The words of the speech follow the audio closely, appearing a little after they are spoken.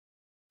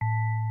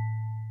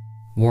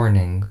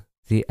Warning: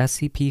 the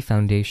SCP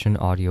Foundation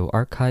audio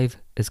archive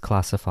is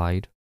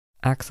classified.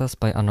 Access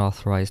by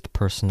unauthorized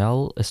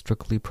personnel is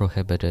strictly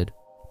prohibited.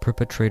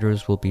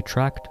 Perpetrators will be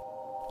tracked,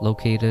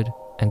 located,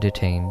 and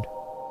detained.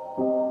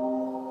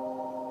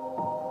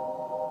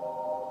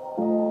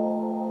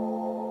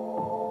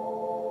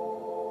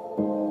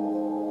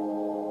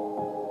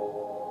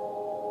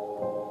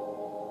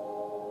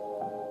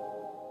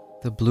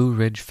 The Blue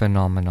Ridge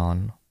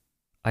Phenomenon.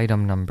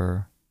 Item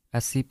Number: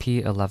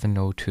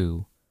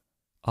 SCP-1102.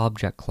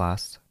 Object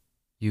Class: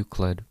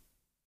 Euclid.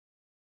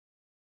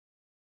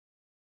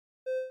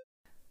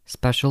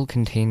 Special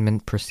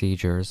Containment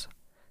Procedures.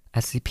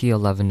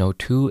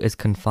 SCP-1102 is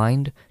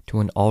confined to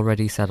an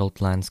already settled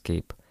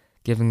landscape,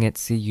 giving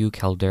it CU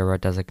caldera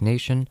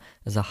designation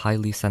as a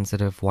highly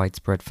sensitive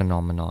widespread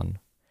phenomenon.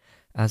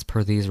 As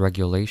per these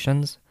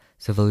regulations,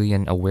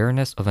 civilian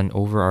awareness of an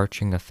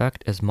overarching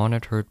effect is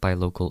monitored by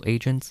local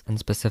agents, and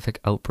specific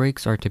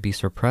outbreaks are to be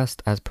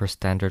suppressed as per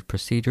standard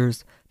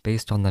procedures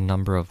based on the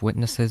number of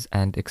witnesses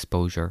and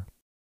exposure.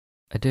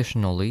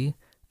 Additionally,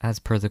 as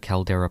per the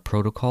Caldera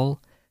Protocol,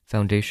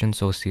 Foundation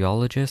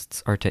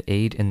sociologists are to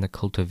aid in the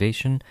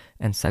cultivation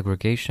and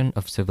segregation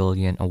of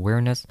civilian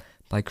awareness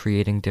by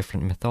creating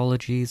different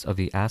mythologies of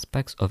the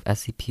aspects of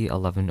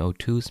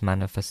SCP-1102's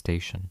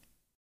manifestation.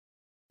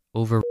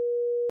 Over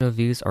of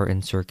these are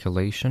in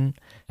circulation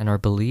and are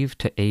believed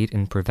to aid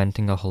in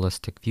preventing a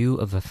holistic view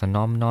of the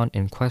phenomenon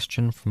in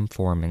question from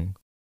forming.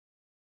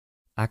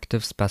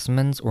 Active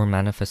specimens or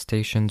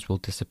manifestations will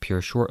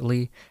disappear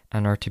shortly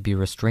and are to be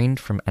restrained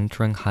from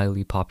entering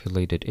highly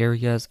populated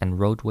areas and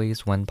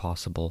roadways when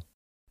possible.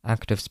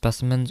 Active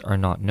specimens are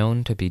not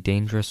known to be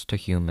dangerous to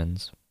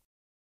humans.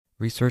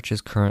 Research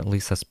is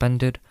currently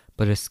suspended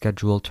but is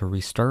scheduled to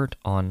restart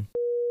on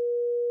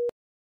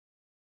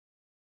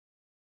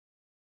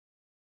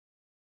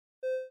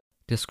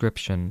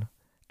Description: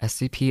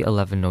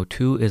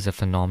 SCP-1102 is a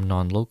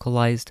phenomenon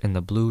localized in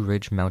the Blue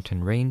Ridge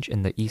mountain range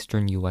in the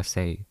eastern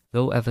USA,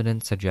 though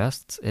evidence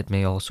suggests it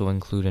may also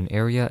include an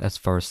area as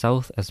far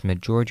south as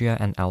mid-Georgia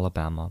and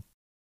Alabama.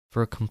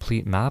 For a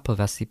complete map of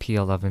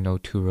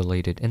SCP-1102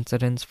 related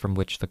incidents from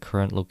which the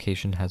current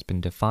location has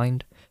been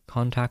defined,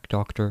 contact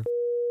Dr.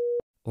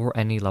 or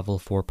any Level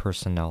 4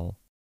 personnel.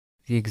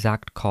 The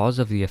exact cause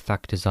of the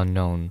effect is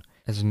unknown,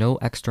 as no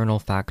external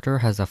factor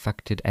has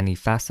affected any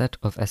facet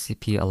of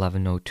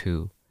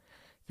SCP-1102.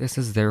 This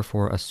is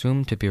therefore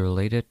assumed to be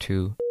related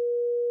to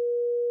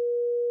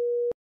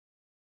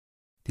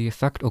the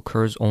effect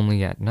occurs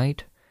only at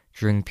night,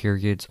 during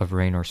periods of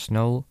rain or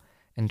snow,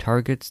 and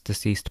targets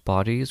deceased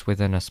bodies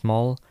within a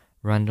small,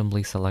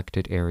 randomly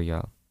selected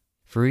area.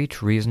 For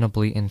each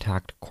reasonably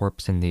intact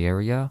corpse in the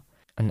area,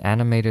 an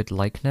animated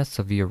likeness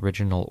of the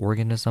original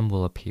organism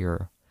will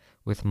appear,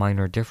 with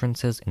minor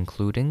differences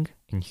including,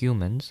 in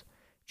humans,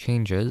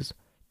 changes,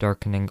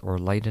 darkening or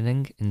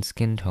lightening in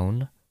skin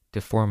tone,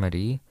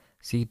 deformity,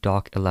 see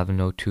Doc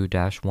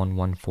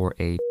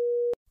 1102-1148,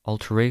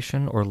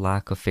 alteration or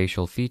lack of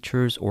facial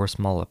features or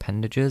small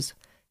appendages,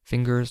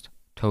 fingers,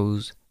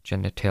 toes,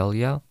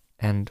 genitalia,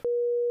 and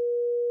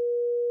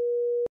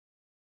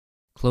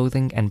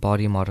clothing and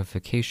body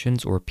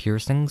modifications or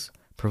piercings,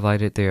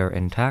 provided they are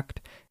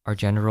intact, are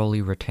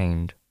generally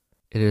retained.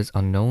 It is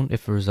unknown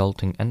if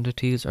resulting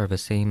entities are the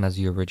same as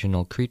the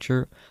original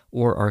creature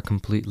or are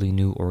completely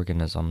new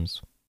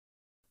organisms.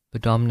 The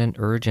dominant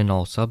urge in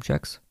all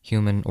subjects,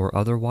 human or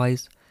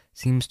otherwise,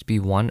 seems to be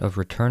one of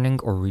returning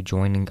or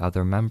rejoining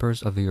other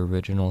members of the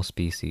original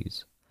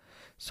species.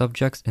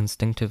 Subjects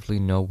instinctively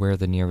know where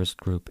the nearest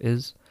group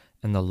is,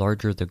 and the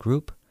larger the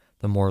group,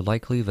 the more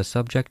likely the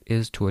subject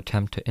is to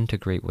attempt to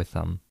integrate with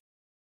them.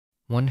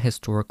 One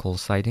historical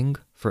sighting,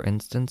 for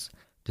instance,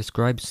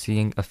 describes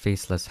seeing a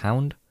faceless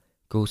hound,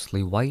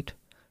 ghostly white,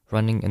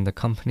 running in the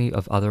company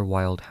of other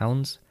wild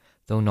hounds,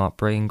 though not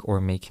braying or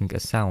making a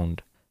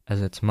sound,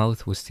 as its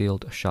mouth was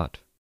sealed shut.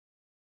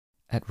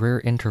 At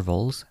rare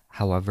intervals,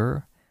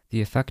 however, the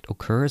effect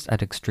occurs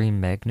at extreme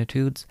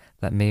magnitudes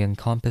that may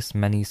encompass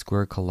many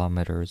square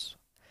kilometers.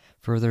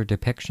 Further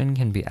depiction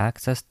can be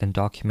accessed in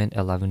Document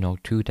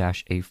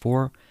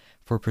 1102-A4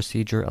 for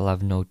Procedure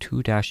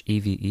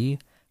 1102-EVE,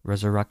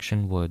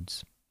 Resurrection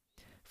Woods.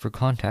 For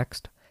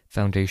context,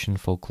 Foundation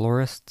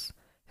folklorists,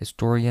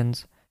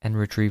 historians, and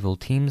retrieval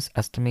teams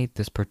estimate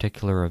this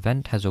particular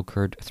event has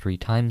occurred 3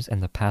 times in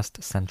the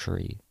past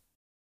century.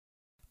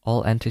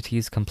 All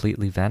entities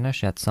completely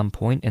vanish at some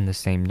point in the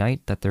same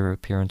night that their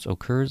appearance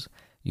occurs,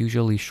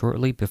 usually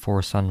shortly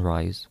before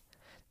sunrise.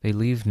 They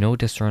leave no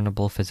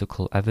discernible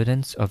physical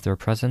evidence of their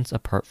presence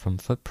apart from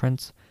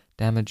footprints,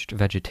 damaged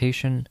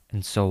vegetation,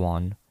 and so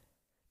on.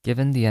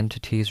 Given the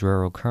entity's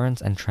rare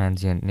occurrence and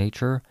transient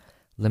nature,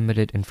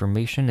 limited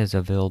information is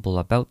available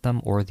about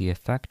them or the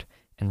effect,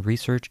 and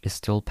research is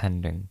still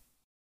pending.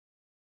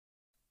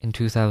 In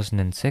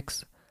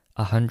 2006,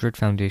 100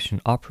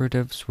 Foundation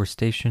operatives were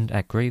stationed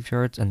at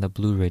graveyards in the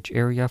Blue Ridge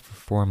area for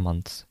 4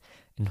 months,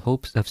 in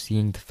hopes of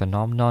seeing the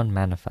phenomenon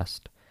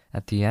manifest.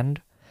 At the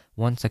end,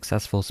 one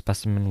successful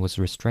specimen was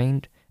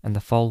restrained, and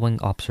the following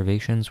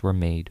observations were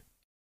made.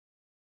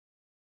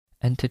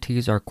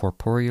 Entities are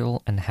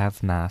corporeal and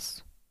have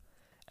mass.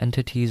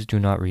 Entities do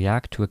not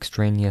react to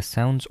extraneous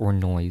sounds or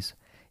noise,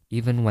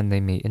 even when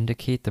they may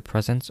indicate the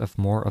presence of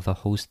more of a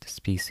host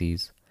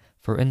species.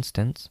 For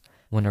instance,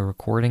 when a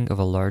recording of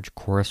a large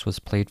chorus was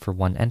played for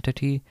one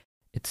entity,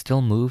 it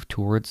still moved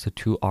towards the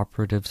two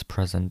operatives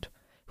present,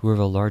 who are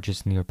the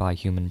largest nearby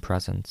human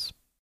presence.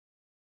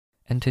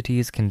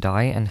 Entities can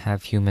die and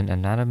have human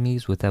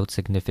anatomies without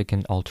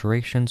significant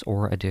alterations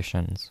or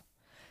additions.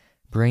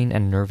 Brain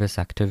and nervous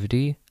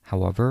activity,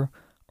 however,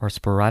 are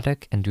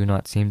sporadic and do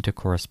not seem to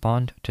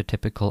correspond to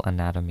typical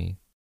anatomy.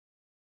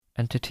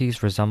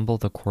 Entities resemble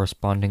the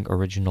corresponding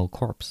original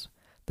corpse,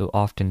 though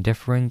often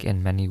differing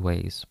in many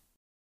ways.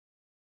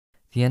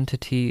 The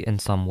entity in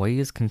some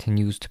ways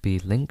continues to be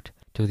linked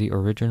to the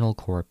original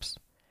corpse.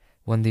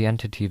 When the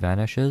entity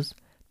vanishes,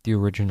 the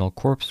original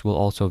corpse will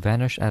also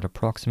vanish at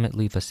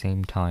approximately the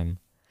same time.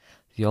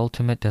 The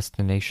ultimate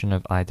destination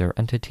of either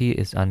entity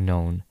is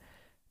unknown,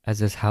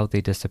 as is how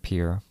they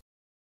disappear.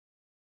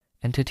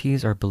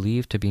 Entities are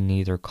believed to be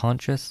neither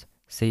conscious,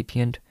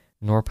 sapient,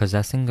 nor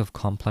possessing of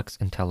complex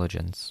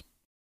intelligence.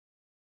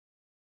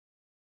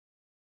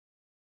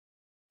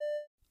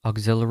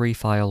 Auxiliary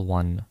File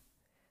 1.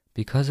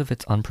 Because of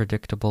its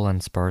unpredictable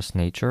and sparse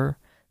nature,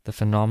 the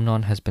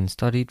phenomenon has been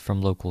studied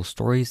from local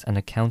stories and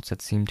accounts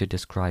that seem to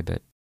describe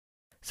it.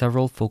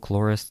 Several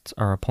folklorists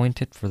are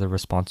appointed for the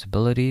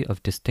responsibility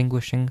of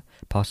distinguishing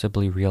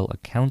possibly real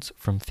accounts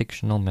from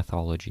fictional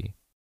mythology.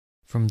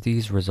 From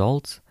these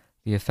results,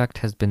 the effect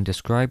has been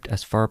described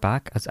as far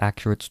back as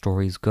accurate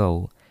stories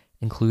go,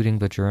 including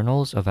the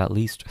journals of at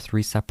least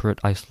 3 separate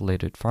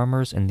isolated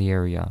farmers in the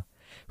area,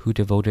 who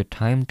devoted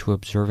time to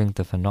observing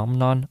the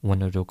phenomenon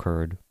when it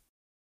occurred.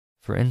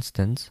 For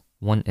instance,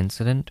 one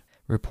incident,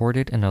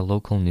 reported in a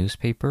local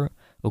newspaper,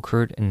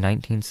 occurred in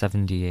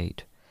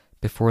 1978,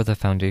 before the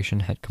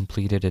Foundation had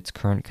completed its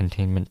current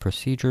containment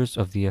procedures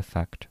of the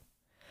effect.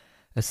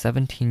 A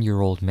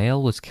 17-year-old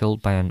male was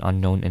killed by an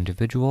unknown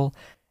individual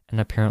and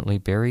apparently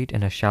buried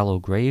in a shallow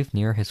grave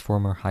near his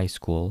former high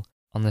school,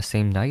 on the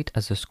same night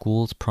as the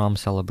school's prom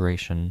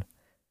celebration.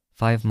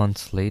 5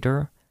 months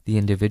later, the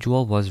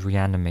individual was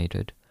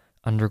reanimated,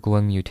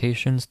 undergoing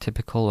mutations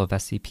typical of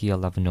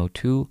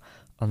SCP-1102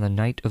 on the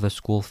night of a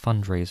school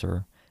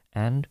fundraiser,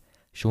 and,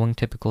 showing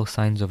typical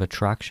signs of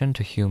attraction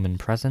to human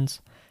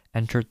presence,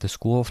 entered the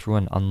school through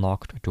an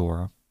unlocked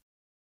door.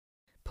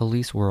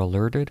 Police were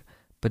alerted,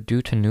 but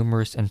due to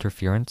numerous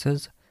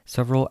interferences,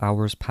 several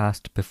hours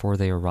passed before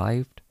they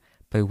arrived,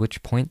 by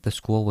which point the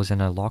school was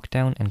in a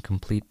lockdown and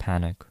complete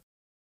panic.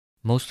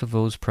 Most of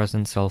those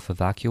present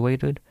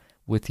self-evacuated,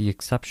 with the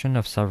exception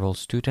of several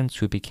students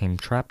who became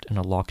trapped in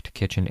a locked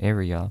kitchen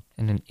area,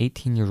 and an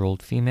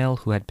 18-year-old female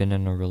who had been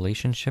in a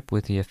relationship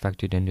with the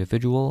affected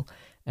individual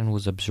and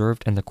was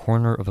observed in the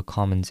corner of a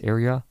commons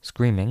area,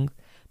 screaming,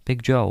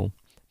 "Big Joe!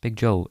 Big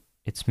Joe,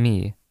 it's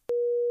me.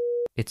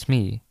 It's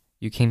me.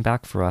 You came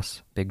back for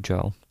us, Big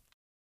Joe."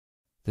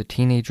 The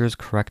teenager's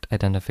correct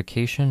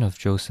identification of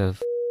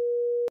Joseph,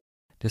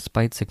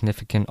 despite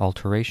significant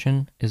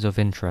alteration, is of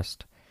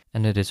interest,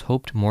 and it is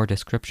hoped more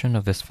description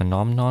of this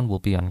phenomenon will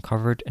be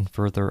uncovered in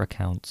further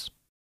accounts.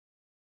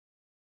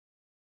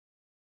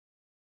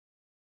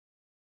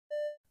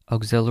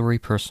 Auxiliary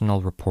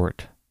Personal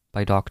Report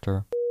by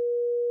Dr.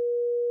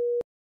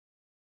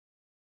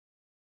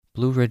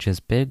 Blue Ridge is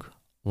big,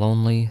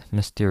 lonely,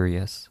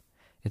 mysterious.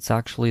 It's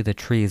actually the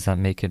trees that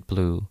make it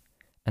blue,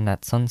 and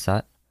at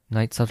sunset,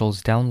 night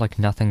settles down like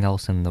nothing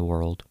else in the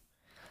world,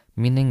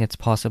 meaning it's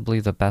possibly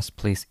the best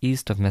place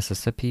east of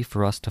Mississippi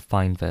for us to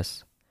find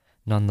this.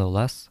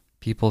 Nonetheless,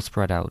 people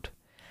spread out,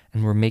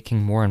 and we're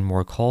making more and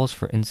more calls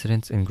for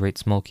incidents in Great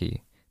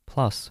Smoky.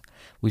 Plus,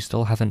 we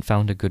still haven't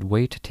found a good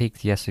way to take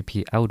the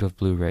SCP out of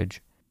Blue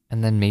Ridge,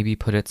 and then maybe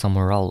put it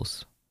somewhere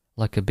else,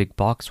 like a big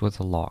box with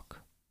a lock.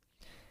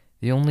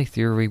 The only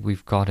theory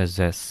we've got is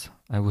this.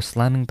 I was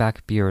slamming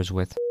back beers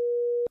with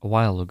a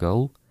while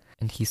ago,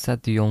 and he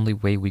said the only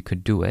way we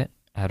could do it,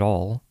 at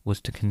all, was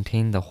to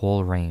contain the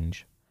whole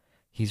range.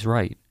 He's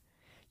right.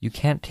 You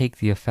can't take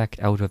the effect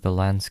out of the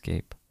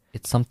landscape.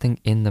 It's something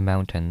in the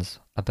mountains,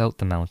 about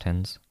the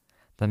mountains,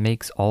 that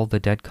makes all the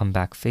dead come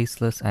back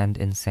faceless and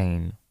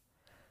insane.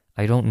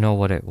 I don't know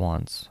what it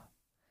wants.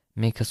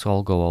 Make us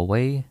all go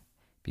away,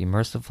 be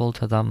merciful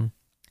to them,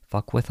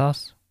 fuck with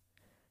us?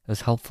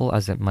 As helpful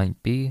as it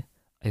might be,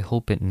 I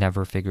hope it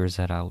never figures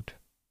it out.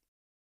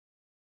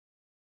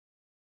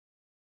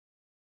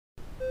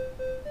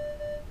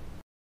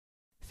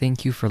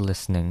 Thank you for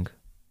listening.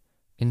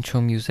 Intro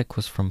music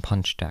was from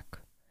Punch Deck.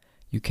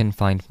 You can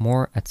find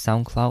more at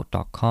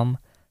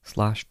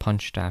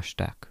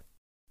soundcloud.com/punch-deck.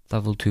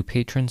 Level 2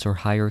 patrons or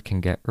higher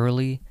can get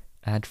early,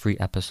 ad-free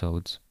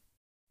episodes.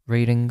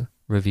 Rating,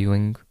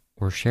 reviewing,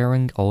 or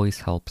sharing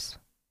always helps.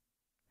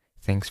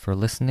 Thanks for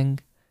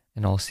listening,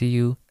 and I'll see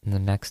you in the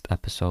next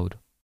episode.